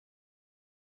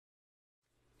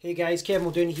Hey guys, Kevin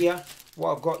Muldoon here.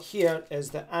 What I've got here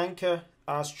is the Anker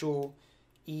Astro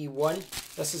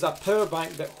E1. This is a power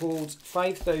bank that holds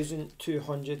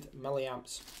 5,200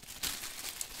 milliamps.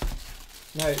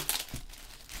 Now,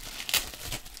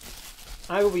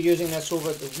 I will be using this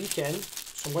over the weekend,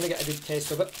 so I'm going to get a good test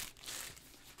of it.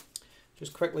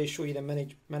 Just quickly show you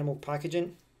the minimal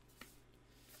packaging.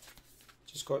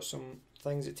 Just got some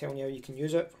things that tell you how you can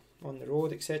use it on the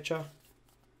road, etc.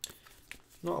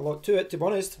 Not a lot to it, to be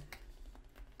honest.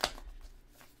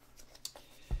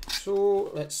 So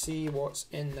let's see what's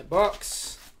in the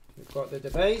box. We've got the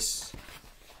device,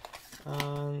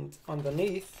 and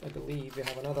underneath I believe we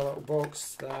have another little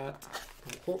box that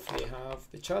will hopefully have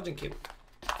the charging cable.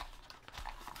 There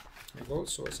we go,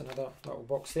 so it's another little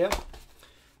box there,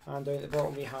 and down at the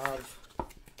bottom we have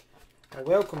a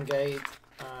welcome guide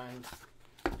and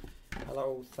a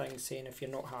little thing saying if you're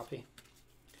not happy,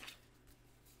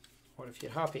 or if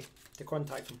you're happy, to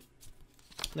contact them.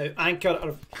 Now, Anker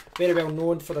are very well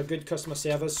known for their good customer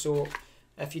service, so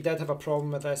if you did have a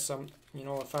problem with this, you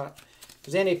know, if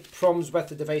there's any problems with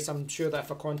the device, I'm sure that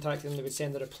if I contacted them, they would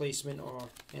send a replacement or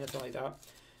anything like that.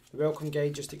 The welcome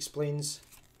guide just explains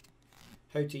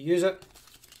how to use it,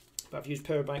 but I've used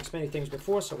power banks many times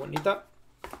before, so I won't need that.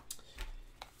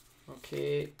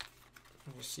 Okay,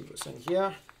 let's see what's in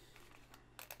here.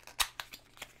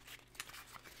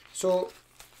 So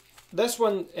this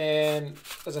one,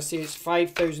 as I say, it's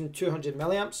 5,200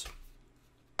 milliamps,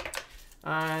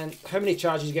 and how many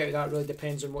charges you get with that really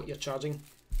depends on what you're charging.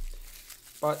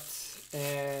 But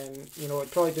you know, I'd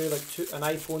probably do like an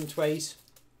iPhone twice.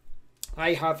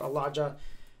 I have a larger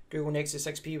Google Nexus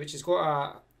 6P, which has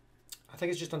got I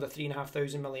think it's just under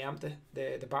 3,500 milliamp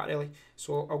the battery,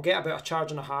 so I'll get about a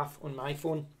charge and a half on my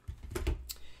phone.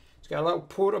 It's got a little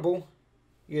portable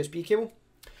USB cable,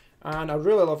 and I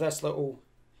really love this little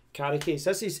carry case.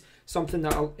 This is something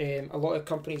that a lot of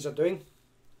companies are doing.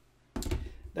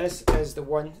 This is the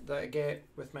one that I get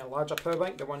with my larger power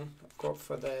bank, the one I've got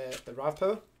for the RAV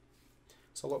power.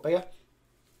 It's a lot bigger,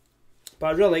 but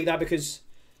I really like that because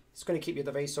it's going to keep your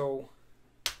device all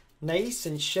nice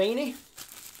and shiny.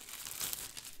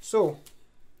 So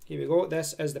here we go,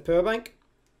 this is the power bank.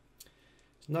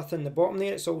 There's nothing in the bottom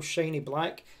there, it's all shiny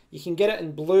black. You can get it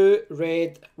in blue,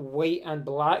 red, white and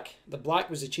black. The black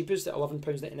was the cheapest at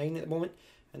 £11.99 at the moment,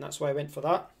 and that's why I went for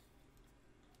that.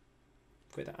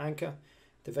 Got the Anker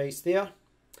device there.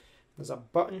 There's a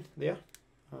button there,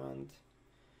 and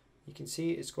you can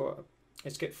see it's got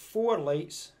 4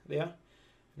 lights there,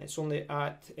 and it's only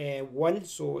at 1,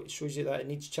 so it shows you that it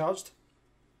needs charged.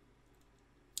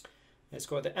 It's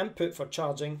got the input for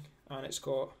charging, and it's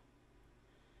got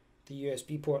the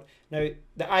USB port. Now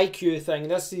the IQ thing,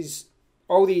 this is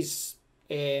all these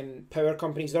power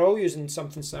companies, they're all using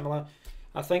something similar.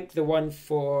 I think the one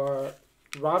for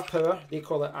RAV power, they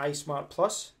call it iSmart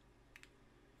Plus.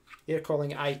 They're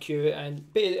calling it IQ, and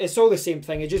it's all the same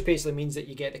thing. It just basically means that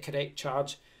you get the correct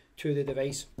charge to the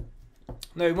device.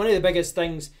 Now, one of the biggest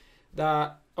things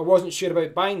that I wasn't sure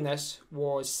about buying this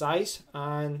was size,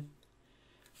 and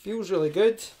feels really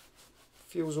good,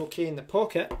 feels okay in the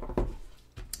pocket.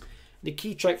 The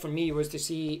key trick for me was to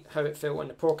see how it felt in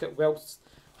the pocket whilst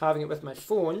having it with my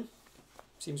phone.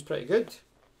 Seems pretty good,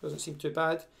 doesn't seem too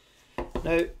bad.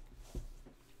 Now,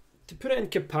 to put it in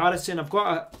comparison, I've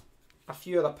got a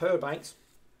few other power banks.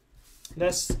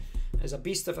 This is a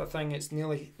beast of a thing. It's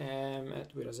nearly,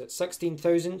 where is it,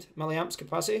 16,000 milliamps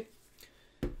capacity.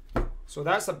 So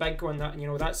that's a big one, that, you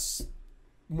know, that's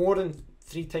more than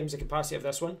 3 times the capacity of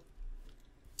this one.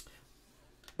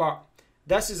 But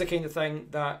this is the kind of thing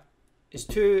that is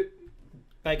too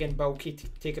big and bulky to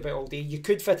take about all day. You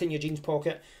could fit in your jeans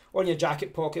pocket or in your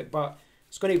jacket pocket, but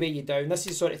it's going to weigh you down. This is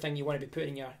the sort of thing you want to be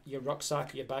putting in your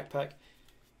rucksack or your backpack.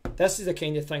 This is the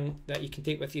kind of thing that you can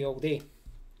take with you all day.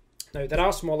 Now, there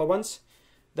are smaller ones.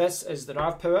 This is the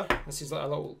RAV power. This is like a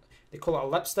little, they call it a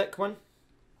lipstick one.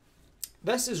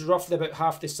 This is roughly about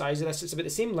half the size of this. It's about the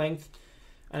same length,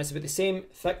 and it's about the same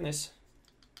thickness,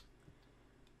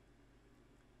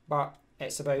 but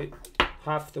it's about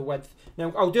half the width.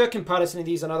 Now, I'll do a comparison of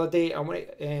these another day.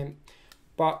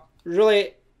 But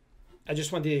really, I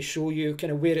just wanted to show you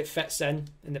kind of where it fits in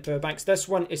the power banks. This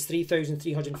one is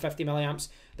 3,350 milliamps.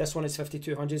 This one is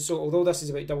 5,200. So although this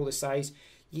is about double the size,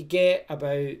 you get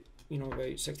about, you know, about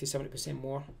 60–70%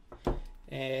 more.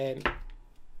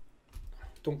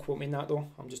 Don't quote me on that though.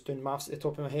 I'm just doing maths at the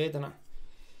top of my head, and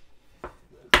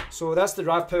so that's the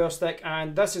RAV power stick,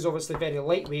 and this is obviously very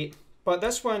lightweight. But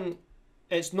this one,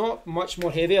 it's not much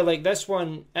more heavier. Like this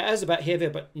one, it is a bit heavier,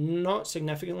 but not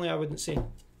significantly, I wouldn't say.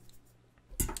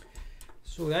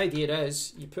 So the idea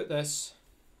is, you put this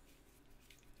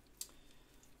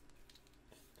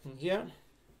in here,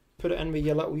 put it in with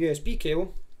your little USB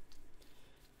cable,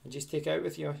 and just take it out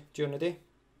with you during the day.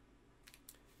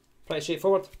 Pretty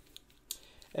straightforward.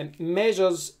 It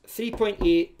measures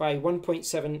 3.8 by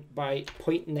 1.7 by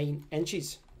 0.9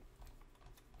 inches.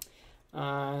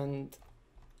 And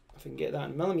if I can get that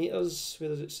in millimeters, where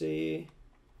does it say?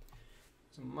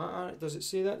 Doesn't matter, does it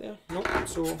say that there? Nope.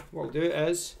 So what I'll do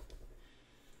is,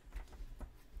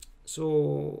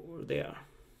 so we're there.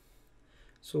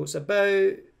 So it's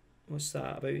about, what's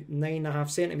that, about 9.5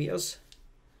 centimeters.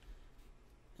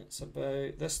 It's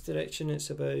about this direction, it's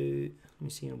about, let me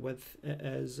see in width, it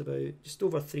is about just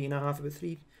over 3.5, about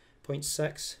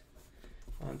 3.6.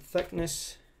 And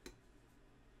thickness,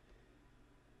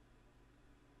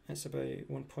 it's about 1.7,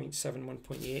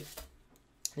 1.8.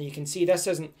 And you can see this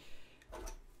isn't,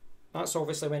 that's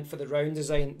obviously went for the round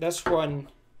design. This one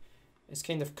is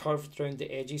kind of curved around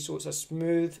the edges, so it's a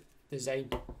smooth design.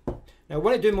 Now I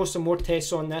want to do some more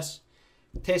tests on this,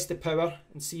 test the power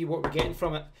and see what we're getting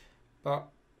from it. But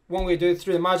one way to do it,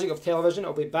 through the magic of television,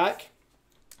 I'll be back.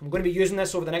 I'm going to be using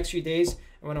this over the next few days,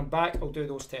 and when I'm back I'll do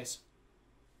those tests.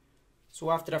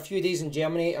 So after a few days in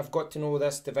Germany, I've got to know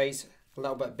this device a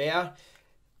little bit better.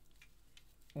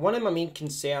 One of my main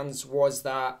concerns was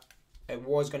that it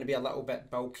was going to be a little bit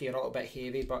bulky or a little bit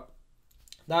heavy, but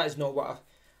that is not what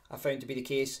I found to be the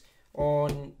case.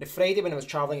 On the Friday when I was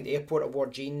travelling at the airport, I wore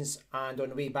jeans, and on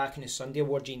the way back on the Sunday I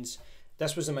wore jeans.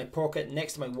 This was in my pocket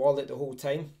next to my wallet the whole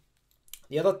time.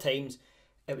 The other times,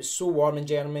 it was so warm in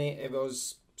Germany, it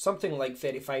was something like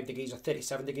 35 degrees or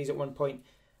 37 degrees at one point,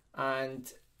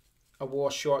 and I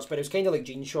wore shorts, but it was kind of like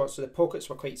jean shorts, so the pockets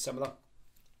were quite similar.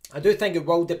 I do think it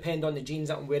will depend on the jeans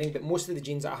that I'm wearing, but most of the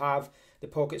jeans that I have, the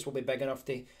pockets will be big enough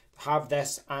to have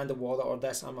this and a wallet, or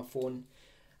this and my phone,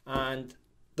 and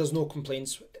there's no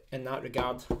complaints in that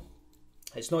regard.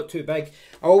 It's not too big.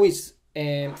 I always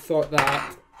thought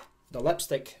that the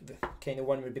lipstick, the kind of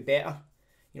one, would be better.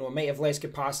 You know, it might have less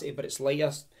capacity, but it's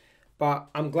lighter. But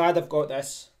I'm glad I've got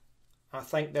this. I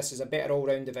think this is a better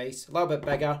all-round device. A little bit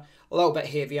bigger, a little bit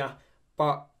heavier,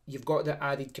 but you've got the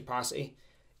added capacity.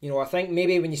 You know, I think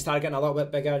maybe when you start getting a little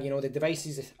bit bigger, you know, the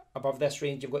devices above this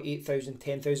range, you've got 8,000,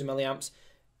 10,000 milliamps.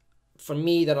 For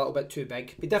me, they're a little bit too big.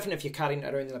 It'd be different if you're carrying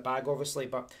it around in a bag, obviously,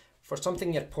 but for something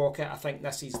in your pocket, I think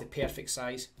this is the perfect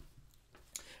size.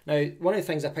 Now, one of the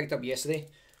things I picked up yesterday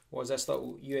was this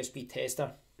little USB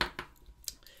tester,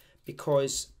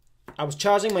 because I was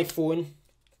charging my phone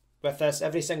with this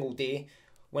every single day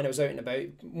when I was out and about.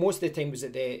 Most of the time was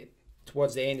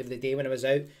towards the end of the day when I was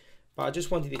out, but I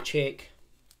just wanted to check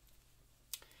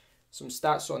some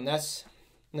stats on this.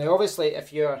 Now obviously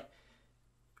if you're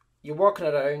walking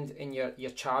around and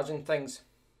you're charging things,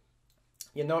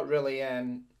 you're not really get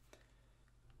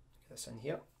this in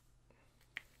here.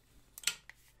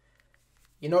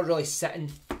 You're not really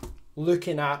sitting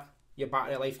looking at your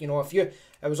battery life. You know, if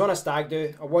I was on a stag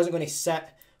do, I wasn't going to sit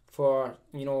for,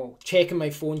 you know, checking my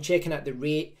phone, checking at the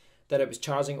rate that it was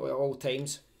charging at all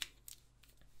times.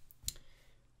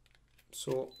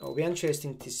 So it'll be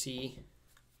interesting to see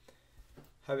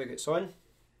how it gets on.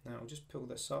 Now I'll just pull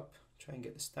this up, try and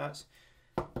get the stats.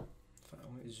 In fact,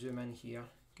 I'm going to zoom in here,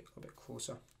 get a little bit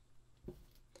closer.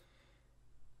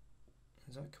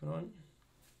 Is that coming on?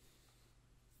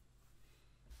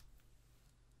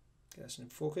 Get this in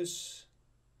focus.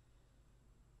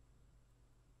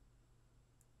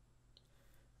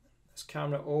 This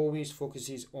camera always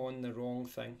focuses on the wrong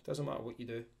thing. Doesn't matter what you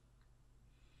do.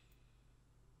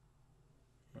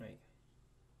 Right.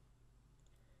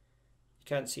 You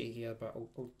can't see it here, but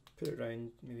I'll put it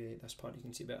around, maybe this part you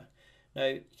can see better. Now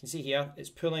you can see here it's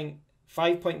pulling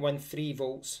 5.13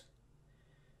 volts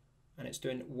and it's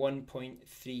doing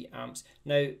 1.3 amps.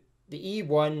 Now the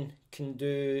E1 can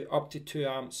do up to 2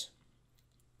 amps.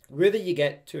 Whether you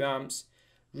get 2 amps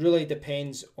really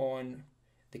depends on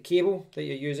the cable that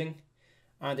you're using,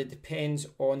 and it depends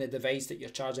on the device that you're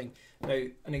charging. Now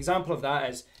an example of that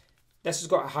is this has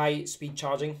got high speed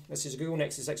charging. This is a Google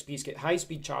Nexus 6P. It's got high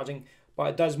speed charging,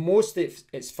 but it does most of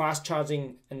its fast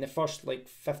charging in the first like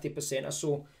 50% or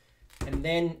so, and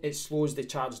then it slows the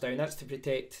charge down. That's to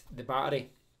protect the battery.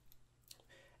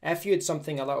 If you had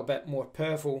something a little bit more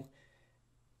powerful,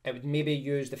 it would maybe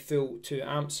use the full 2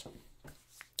 amps.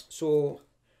 So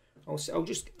I'll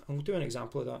do an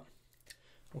example of that.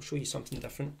 I'll show you something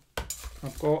different.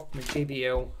 I've got my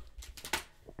JBL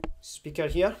speaker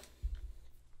here.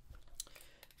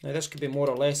 Now this could be more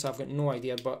or less, I've got no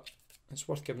idea, but it's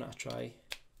worth giving it a try.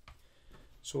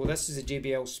 So this is a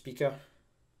JBL speaker,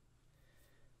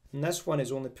 and this one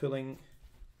is only pulling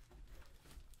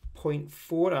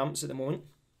 0.4 amps at the moment.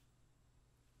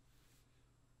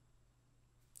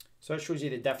 So that shows you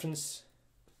the difference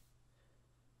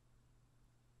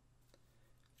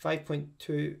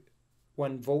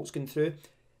 5.21 volts going through.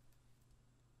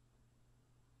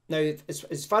 Now,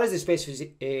 as far as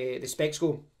the specs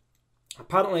go,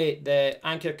 apparently the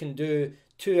Anker can do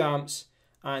 2 amps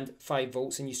and 5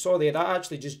 volts, and you saw there that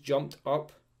actually just jumped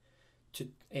up to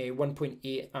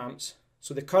 1.8 amps.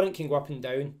 So the current can go up and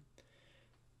down.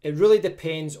 It really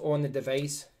depends on the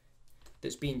device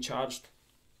that's being charged.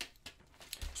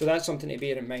 So that's something to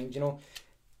bear in mind, you know.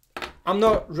 I'm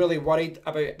not really worried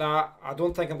about that. I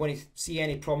don't think I'm going to see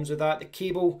any problems with that. The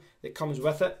cable that comes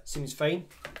with it seems fine.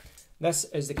 This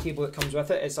is the cable that comes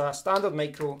with it. It's a standard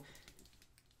micro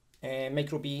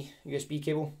B USB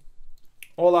cable.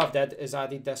 All I've did is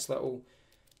added this little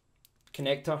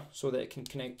connector so that it can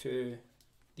connect to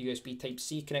the USB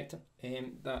Type-C connector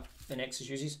that the Nexus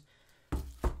uses.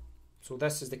 So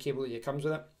this is the cable that comes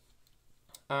with it.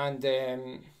 And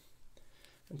in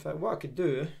fact, what I could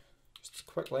do, just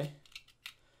quickly,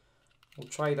 we'll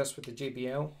try this with the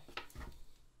JBL.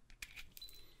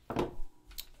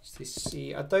 Just to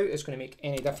see, I doubt it's going to make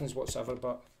any difference whatsoever,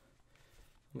 but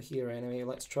I'm here anyway,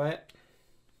 let's try it.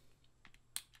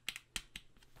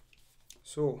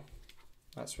 So,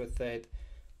 that's with the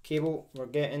cable, we're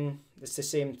getting, it's the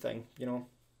same thing, you know,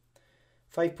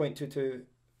 5.22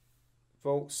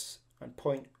 volts and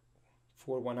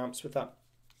 0.41 amps with that.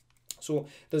 So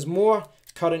there's more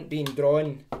current being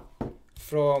drawn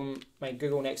from my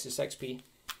Google Nexus 6P.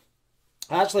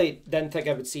 I actually didn't think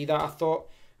I would see that. I thought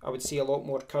I would see a lot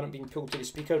more current being pulled to the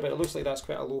speaker, but it looks like that's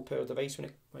quite a low power device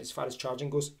as far as charging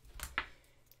goes.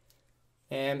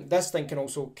 This thing can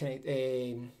also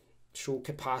show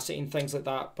capacity and things like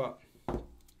that, but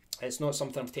it's not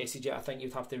something I've tested yet. I think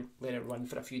you'd have to let it run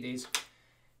for a few days.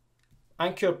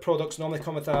 Anker products normally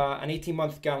come with an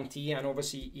 18-month guarantee, and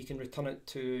obviously you can return it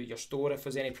to your store if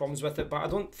there's any problems with it, but I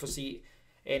don't foresee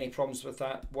any problems with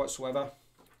that whatsoever.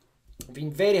 I've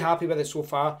been very happy with it so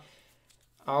far.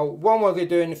 What I'm going to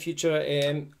do in the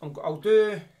future, I'll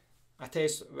do a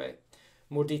test with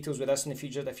more details with this in the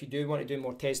future if you do want to do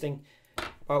more testing.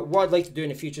 But what I'd like to do in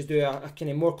the future is do a kind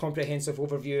of more comprehensive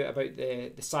overview about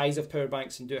the size of power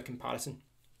banks and do a comparison.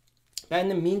 But in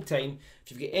the meantime, if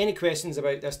you've got any questions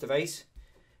about this device,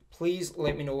 please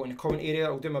let me know in the comment area.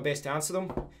 I'll do my best to answer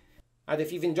them. And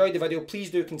if you've enjoyed the video, please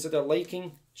do consider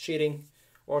liking, sharing,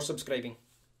 or subscribing.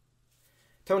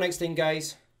 Till next time,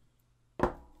 guys.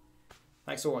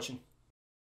 Thanks for watching.